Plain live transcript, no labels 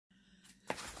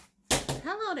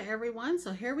Hello to everyone.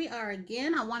 So here we are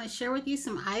again. I want to share with you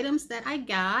some items that I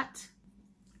got.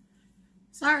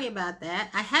 Sorry about that.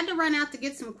 I had to run out to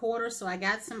get some quarters, so I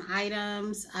got some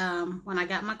items when I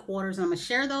got my quarters. I'm going to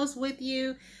share those with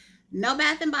you. No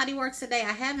Bath & Body Works today.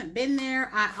 I haven't been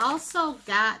there. I also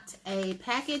got a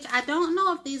package. I don't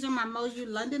know if these are my Moju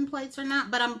London plates or not,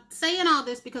 but I'm saying all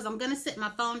this because I'm going to sit my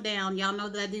phone down. Y'all know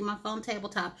that I do my phone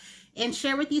tabletop and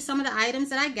share with you some of the items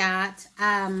that I got.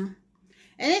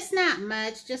 And it's not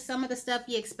much, just some of the stuff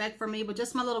you expect from me, but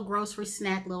just my little grocery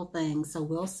snack little things, so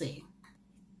we'll see.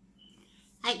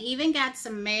 I even got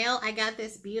some mail. I got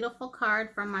this beautiful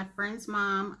card from my friend's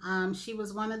mom. She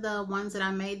was one of the ones that I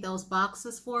made those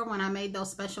boxes for when I made those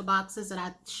special boxes that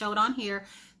I showed on here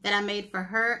that I made for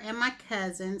her and my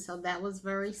cousin, so that was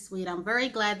very sweet. I'm very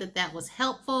glad that that was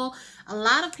helpful. A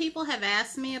lot of people have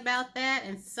asked me about that,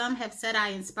 and some have said I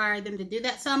inspired them to do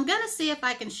that, so I'm going to see if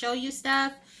I can show you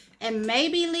stuff and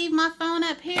maybe leave my phone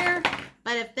up here.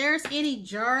 But if there's any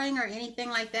jarring or anything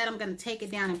like that, I'm going to take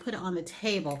it down and put it on the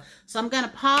table. So I'm going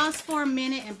to pause for a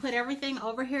minute and put everything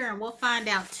over here, and we'll find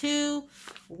out too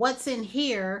what's in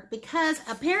here, because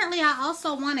apparently I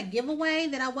also won a giveaway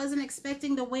that I wasn't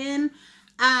expecting to win.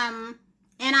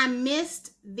 And I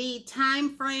missed the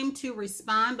time frame to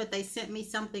respond, but they sent me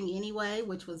something anyway,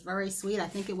 which was very sweet. I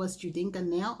think it was Judinka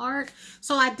nail art.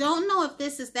 So I don't know if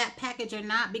this is that package or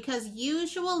not, because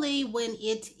usually when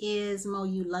it is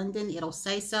Moju London, it'll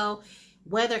say so.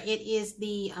 Whether it is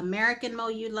the American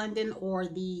Moju London or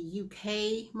the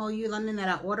UK Moju London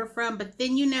that I order from, but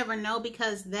then you never know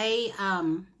because they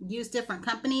use different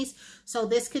companies. So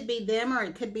this could be them or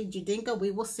it could be Judinka. We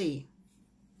will see.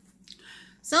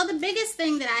 So the biggest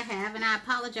thing that I have, and I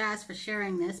apologize for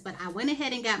sharing this, but I went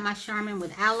ahead and got my Charmin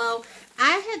with aloe.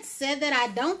 I had said that I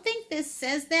don't think this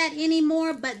says that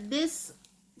anymore, but this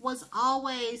was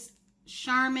always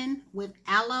Charmin with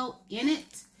aloe in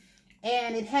it.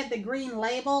 And it had the green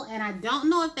label, and I don't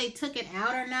know if they took it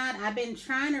out or not. I've been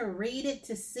trying to read it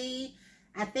to see.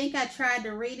 I think I tried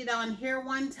to read it on here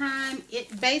one time.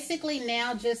 It basically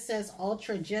now just says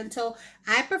Ultra Gentle.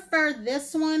 I prefer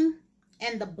this one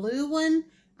and the blue one.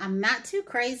 I'm not too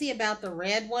crazy about the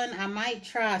red one. I might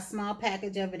try a small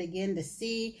package of it again to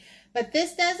see. But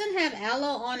this doesn't have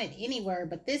aloe on it anywhere.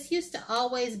 But this used to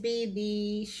always be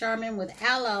the Charmin with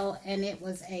aloe. And it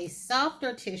was a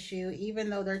softer tissue, even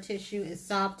though their tissue is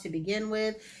soft to begin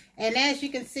with. And as you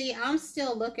can see, I'm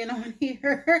still looking on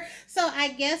here. So I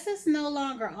guess it's no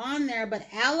longer on there. But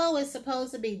aloe is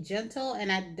supposed to be gentle.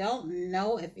 And I don't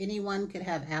know if anyone could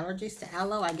have allergies to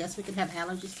aloe. I guess we could have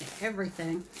allergies to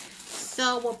everything.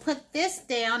 So we'll put this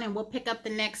down and we'll pick up the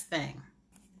next thing.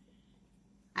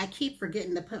 I keep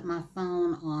forgetting to put my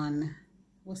phone on,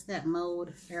 what's that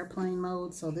mode? Airplane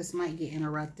mode. So this might get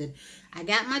interrupted. I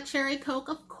got my cherry Coke,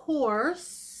 of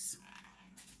course.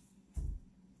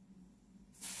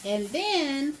 And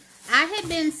then I had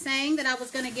been saying that I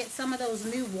was going to get some of those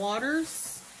new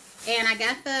waters. And I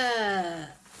got the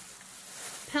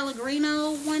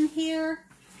Pellegrino one here.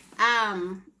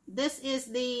 This is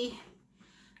the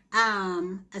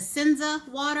Essenza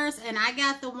waters, and I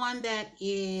got the one that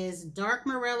is dark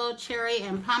morello, cherry,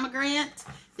 and pomegranate.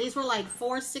 These were like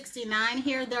 $4.69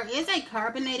 here. There is a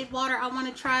carbonated water I want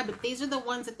to try, but these are the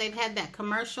ones that they've had that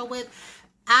commercial with.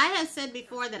 I have said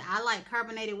before that I like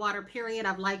carbonated water, period.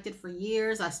 I've liked it for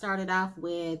years. I started off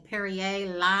with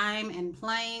Perrier, lime, and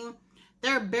plain.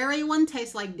 Their berry one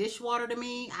tastes like dishwater to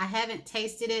me. I haven't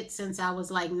tasted it since I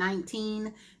was like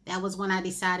 19. That was when I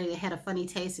decided it had a funny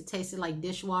taste. It tasted like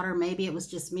dishwater. Maybe it was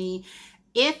just me.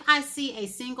 If I see a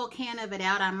single can of it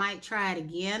out, I might try it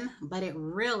again. But it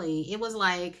was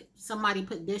like somebody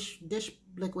put dish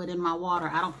liquid in my water.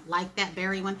 I don't like that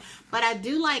berry one. But I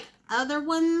do like other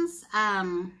ones.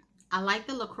 I like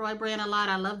the LaCroix brand a lot.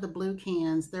 I love the blue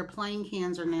cans. Their plain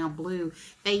cans are now blue.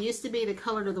 They used to be the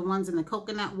color of the ones in the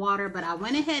coconut water, but I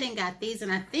went ahead and got these,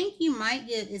 and I think you might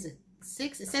get, is it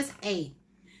 6? It says 8.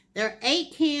 There are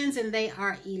 8 cans, and they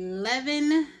are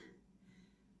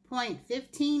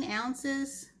 11.15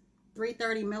 ounces,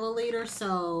 330 milliliters.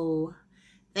 So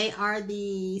they are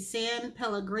the San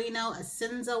Pellegrino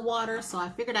Essenza water. So I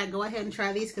figured I'd go ahead and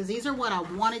try these because these are what I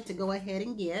wanted to go ahead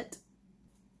and get.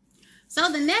 So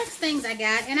the next things I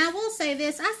got, and I will say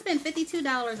this, I spent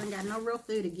 $52 and got no real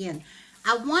food again.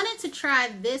 I wanted to try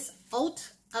this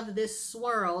oat of this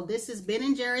swirl. This is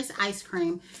Ben & Jerry's ice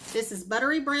cream. This is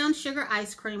buttery brown sugar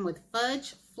ice cream with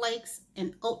fudge, flakes,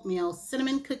 and oatmeal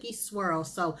cinnamon cookie swirl.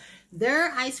 So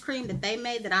their ice cream that they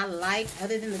made that I liked,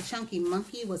 other than the Chunky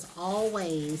Monkey, was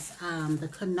always the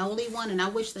cannoli one, and I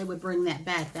wish they would bring that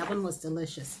back. That one was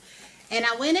delicious. And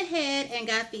I went ahead and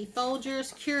got the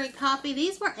Folgers Keurig coffee.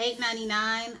 These were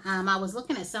 $8.99. I was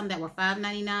looking at some that were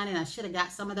 $5.99, and I should have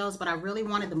got some of those, but I really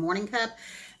wanted the morning cup.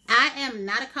 I am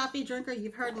not a coffee drinker.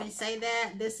 You've heard me say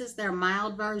that. This is their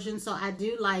mild version, so I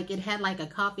do like it. Had like a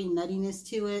coffee nuttiness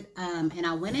to it, and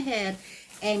I went ahead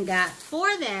and got for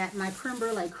that my creme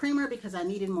brulee creamer because I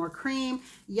needed more cream.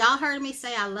 Y'all heard me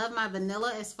say I love my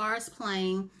vanilla as far as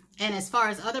plain. And as far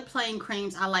as other plain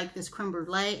creams, I like this creme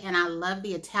brulee, and I love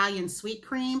the Italian sweet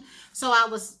cream. So I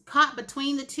was caught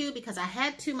between the two because I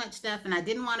had too much stuff and I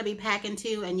didn't want to be packing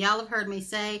two. And y'all have heard me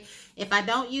say, if I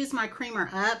don't use my creamer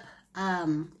up,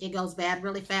 it goes bad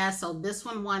really fast. So this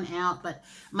one won out. But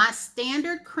my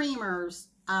standard creamers,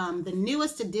 the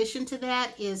newest addition to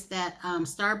that is that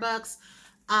Starbucks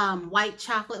white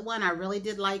chocolate one. I really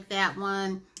did like that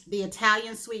one. The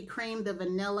Italian sweet cream, the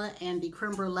vanilla, and the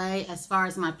creme brulee as far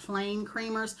as my plain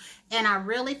creamers. And I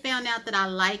really found out that I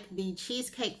like the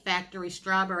Cheesecake Factory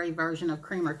strawberry version of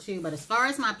creamer too. But as far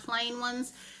as my plain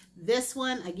ones, this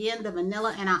one, again, the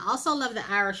vanilla. And I also love the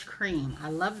Irish cream. I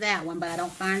love that one, but I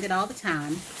don't find it all the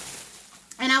time.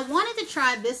 And I wanted to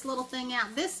try this little thing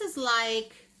out. This is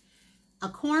like a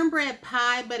cornbread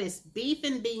pie, but it's beef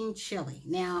and bean chili.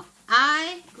 Now,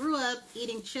 I grew up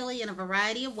eating chili in a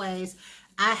variety of ways.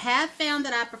 I have found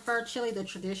that I prefer chili the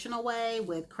traditional way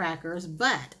with crackers,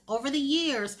 but over the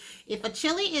years, if a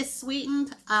chili is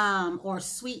sweetened or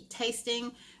sweet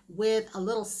tasting with a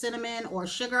little cinnamon or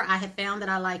sugar, I have found that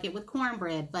I like it with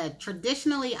cornbread. But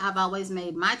traditionally, I've always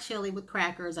made my chili with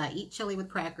crackers. I eat chili with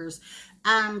crackers.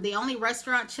 The only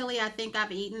restaurant chili I think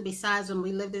I've eaten besides when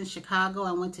we lived in Chicago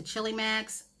and went to Chili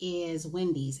Max is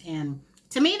Wendy's. And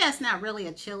to me, that's not really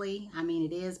a chili. I mean,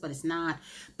 it is, but it's not.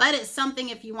 But it's something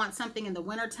if you want something in the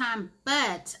wintertime.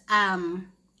 But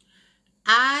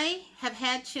I have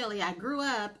had chili. I grew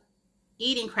up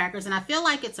eating crackers, and I feel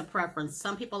like it's a preference.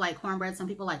 Some people like cornbread, some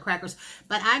people like crackers.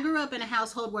 But I grew up in a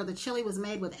household where the chili was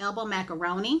made with elbow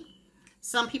macaroni.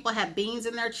 Some people have beans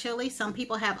in their chili. Some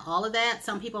people have all of that.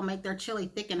 Some people make their chili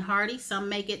thick and hearty. Some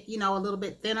make it, you know, a little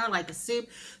bit thinner like a soup.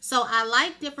 So I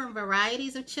like different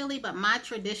varieties of chili, but my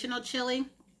traditional chili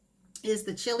is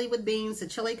the chili with beans, the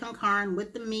chili con carne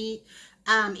with the meat.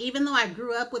 Even though I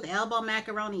grew up with elbow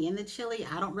macaroni in the chili,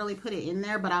 I don't really put it in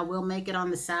there, but I will make it on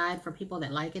the side for people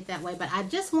that like it that way. But I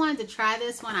just wanted to try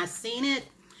this when I seen it.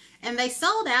 And they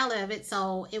sold out of it,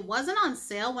 so it wasn't on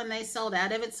sale when they sold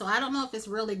out of it. So I don't know if it's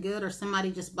really good or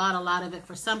somebody just bought a lot of it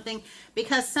for something.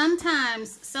 Because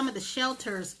sometimes some of the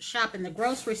shelters shop in the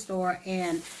grocery store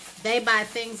and they buy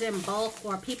things in bulk,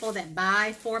 or people that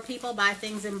buy for people buy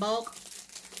things in bulk.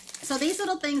 So these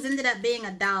little things ended up being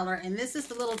 $1. And this is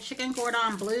the little chicken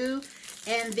cordon bleu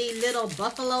and the little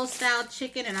buffalo style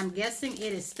chicken, and I'm guessing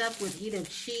it is stuffed with either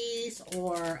cheese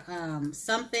or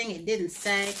something. It didn't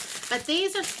say, but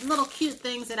these are little cute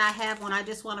things that I have when I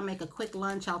just want to make a quick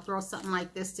lunch. I'll throw something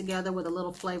like this together with a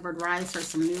little flavored rice or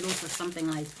some noodles or something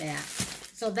like that.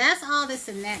 So that's all this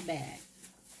in that bag.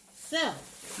 So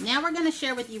now we're going to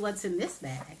share with you what's in this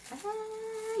bag.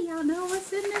 Y'all know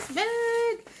what's in this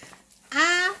bag.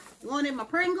 I wanted my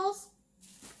Pringles.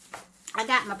 I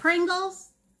got my Pringles.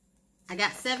 I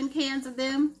got 7 cans of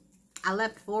them. I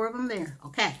left 4 of them there.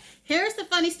 Okay, here's the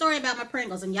funny story about my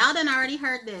Pringles, and y'all done already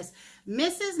heard this.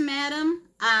 Mrs. Madam,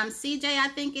 CJ, I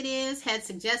think it is, had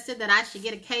suggested that I should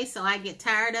get a case so I get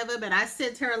tired of it, but I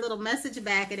sent her a little message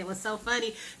back, and it was so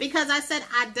funny because I said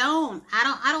I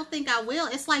don't think I will.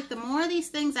 It's like the more of these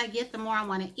things I get, the more I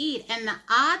want to eat. And the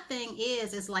odd thing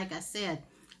is like I said,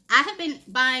 I have been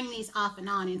buying these off and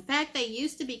on. In fact, they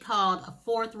used to be called a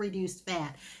 4th reduced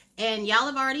fat. And y'all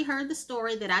have already heard the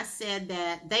story that I said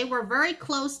that they were very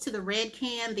close to the red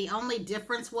can. The only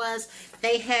difference was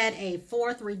they had a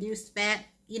 4th reduced fat,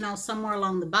 you know, somewhere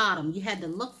along the bottom. You had to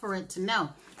look for it to know.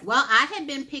 Well, I had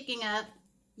been picking up,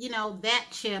 you know, that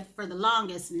chip for the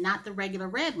longest, not the regular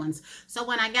red ones. So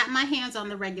when I got my hands on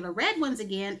the regular red ones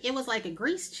again, it was like a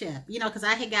grease chip, you know, because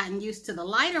I had gotten used to the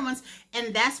lighter ones.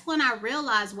 And that's when I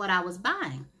realized what I was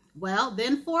buying. Well,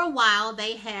 then for a while,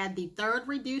 they had the 3rd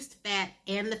reduced fat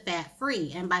and the fat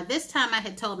free. And by this time, I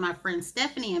had told my friend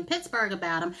Stephanie in Pittsburgh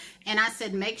about them. And I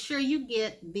said, make sure you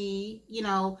get the, you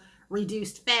know,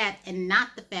 reduced fat and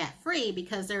not the fat free,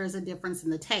 because there is a difference in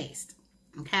the taste.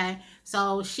 Okay,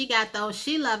 so she got those.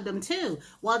 She loved them too.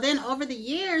 Well, then over the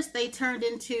years, they turned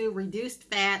into reduced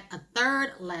fat, a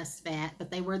 3rd less fat,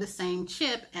 but they were the same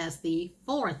chip as the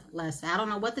 4th less fat. I don't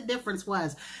know what the difference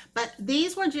was, but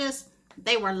these were just,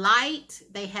 they were light.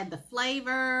 They had the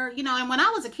flavor, you know, and when I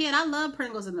was a kid, I loved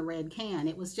Pringles in the red can.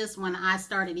 It was just when I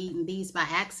started eating these by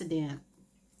accident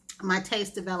my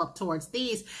taste developed towards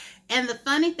these. And the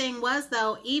funny thing was,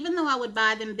 though, even though I would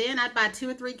buy them then, I'd buy 2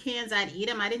 or 3 cans, I'd eat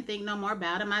them, I didn't think no more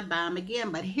about them, I'd buy them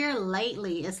again. But here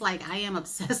lately, it's like I am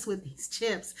obsessed with these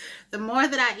chips. The more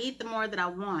that I eat, the more that I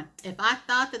want. If I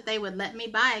thought that they would let me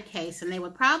buy a case, and they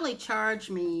would probably charge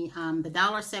me the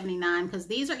 $1.79, because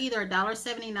these are either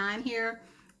 $1.79 here,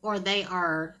 or they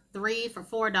are 3 for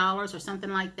 $4 or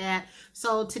something like that.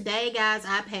 So today, guys,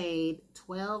 I paid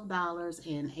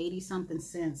 $12.80 something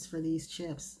for these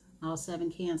chips. All 7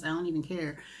 cans. I don't even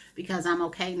care, because I'm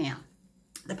okay now.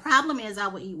 The problem is I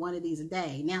would eat 1 of these a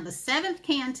day. Now, the 7th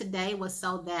can today was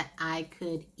so that I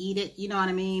could eat it. You know what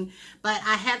I mean? But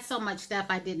I had so much stuff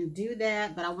I didn't do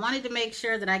that. But I wanted to make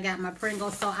sure that I got my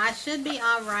Pringles. So I should be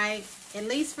all right, at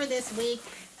least for this week.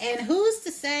 And who's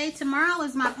to say tomorrow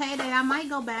is my payday? I might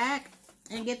go back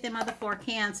and get them other 4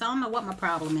 cans. So I don't know what my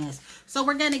problem is. So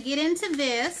we're going to get into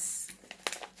this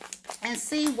and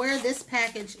see where this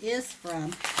package is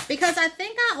from. Because I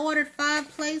think I ordered 5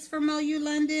 plates from MoU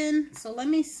London. So let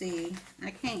me see.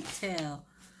 I can't tell.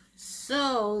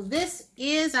 So this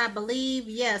is, I believe,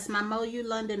 yes, my MoU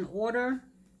London order.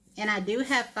 And I do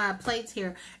have 5 plates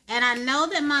here. And I know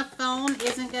that my phone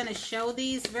isn't going to show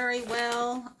these very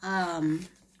well. And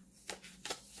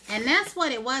that's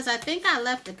what it was. I think I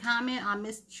left a comment on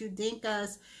Miss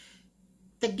Chudinka's.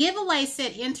 The giveaway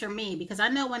said enter me, because I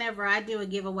know whenever I do a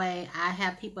giveaway, I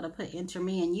have people to put enter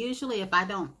me. And usually if I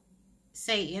don't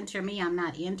say enter me, I'm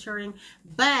not entering.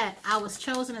 But I was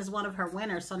chosen as one of her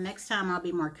winners, so next time I'll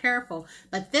be more careful.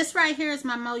 But this right here is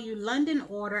my MoU London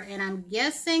order, and I'm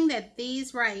guessing that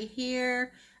these right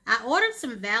here, I ordered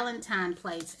some Valentine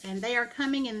plates, and they are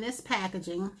coming in this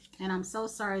packaging. And I'm so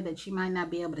sorry that you might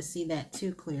not be able to see that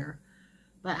too clear.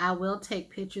 But I will take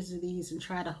pictures of these and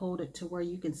try to hold it to where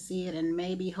you can see it. And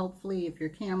maybe, hopefully, if your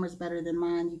camera's better than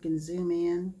mine, you can zoom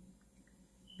in.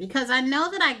 Because I know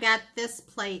that I got this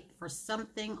plate for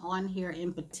something on here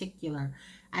in particular.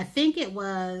 I think it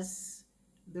was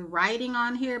the writing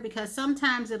on here, because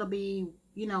sometimes it'll be,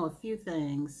 you know, a few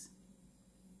things.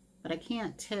 But I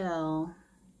can't tell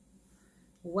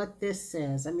what this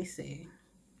says. Let me see.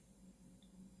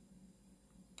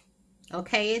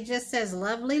 Okay, it just says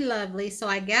lovely, lovely. So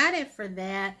I got it for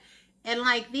that. And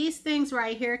like these things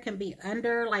right here can be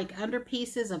under, like under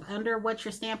pieces of under what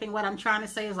you're stamping. What I'm trying to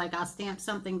say is, like, I'll stamp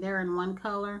something there in one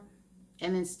color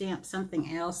and then stamp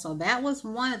something else. So that was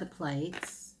one of the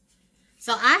plates.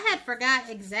 So I had forgot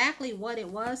exactly what it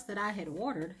was that I had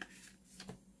ordered.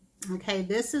 Okay,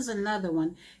 this is another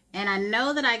one. And I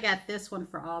know that I got this one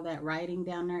for all that writing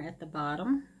down there at the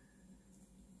bottom.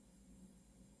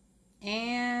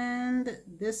 And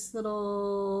this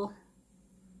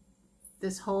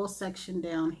whole section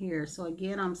down here. So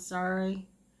again, I'm sorry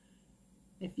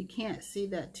if you can't see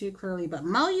that too clearly, but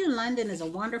MoU London is a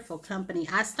wonderful company.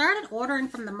 I started ordering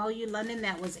from the MoU London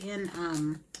that was in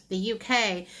the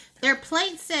UK. Their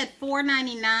plate said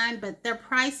 $4.99, but their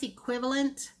price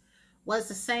equivalent was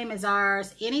the same as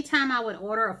ours. Anytime I would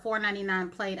order a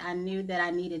 $4.99 plate, I knew that I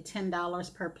needed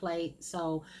 $10 per plate.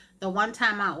 So the one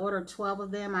time I ordered 12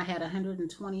 of them, I had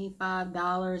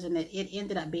 $125, and it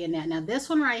ended up being that. Now, this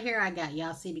one right here I got,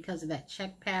 y'all see, because of that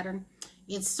check pattern.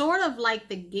 It's sort of like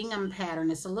the gingham pattern.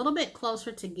 It's a little bit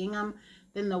closer to gingham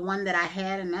than the one that I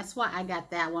had, and that's why I got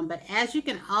that one. But as you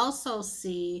can also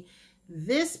see,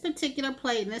 this particular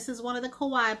plate, and this is one of the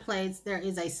kawaii plates, there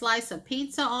is a slice of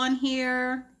pizza on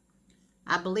here.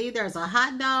 I believe there's a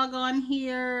hot dog on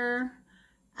here.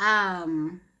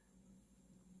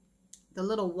 The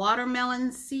little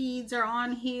watermelon seeds are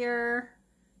on here.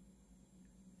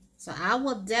 So I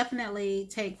will definitely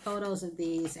take photos of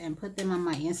these and put them on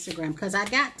my Instagram, because I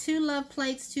got 2 love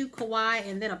plates, 2 kawaii,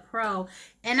 and then a pro.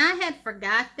 And I had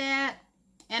forgot that.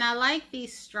 And I like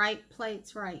these striped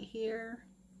plates right here.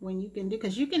 When you can do,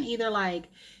 because you can either like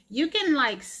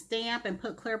stamp and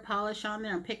put clear polish on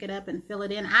there and pick it up and fill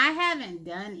it in. I haven't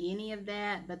done any of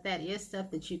that, but that is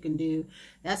stuff that you can do.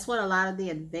 That's what a lot of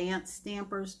the advanced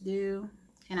stampers do.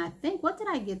 And I think, what did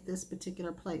I get this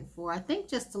particular plate for? I think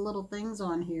just the little things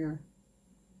on here,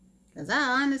 because I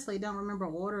honestly don't remember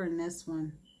ordering this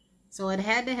one. So it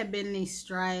had to have been these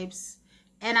stripes.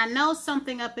 And I know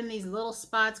something up in these little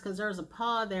spots, because there's a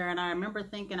paw there. And I remember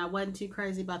thinking I wasn't too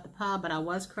crazy about the paw, but I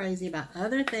was crazy about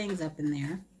other things up in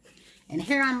there. And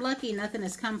here I'm lucky nothing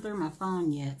has come through my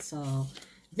phone yet. So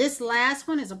this last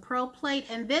one is a pro plate.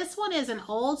 And this one is an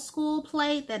old school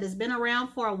plate that has been around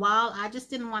for a while. I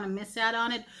just didn't want to miss out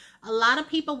on it. A lot of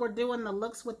people were doing the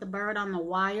looks with the bird on the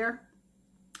wire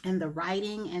and the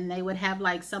writing, and they would have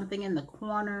like something in the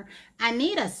corner. I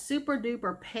need a super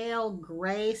duper pale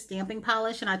gray stamping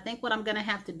polish, and I think what I'm gonna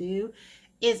have to do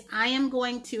is I am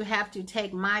going to have to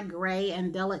take my gray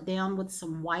and dull it down with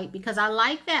some white, because I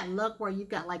like that look where you've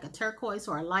got like a turquoise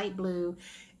or a light blue,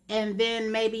 and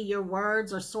then maybe your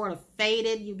words are sort of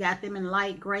faded. You got them in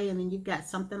light gray, and then you've got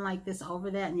something like this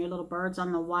over that and your little birds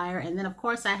on the wire. And then of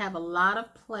course I have a lot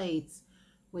of plates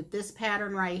with this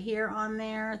pattern right here on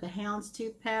there, the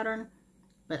houndstooth pattern.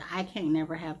 But I can't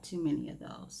never have too many of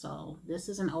those. So this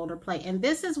is an older plate. And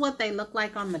this is what they look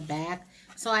like on the back.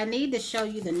 So I need to show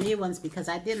you the new ones because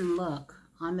I didn't look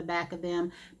on the back of them.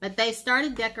 But they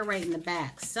started decorating the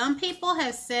back. Some people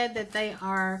have said that they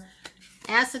are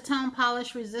acetone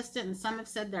polish resistant, and some have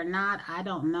said they're not. I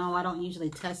don't know. I don't usually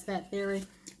test that theory.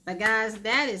 But guys,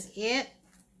 that is it.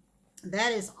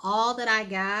 That is all that I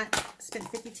got. Spent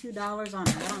 $52 on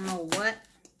I don't know what.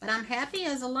 But I'm happy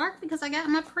as a lark because I got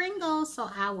my Pringles. So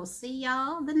I will see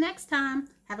y'all the next time.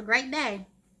 Have a great day.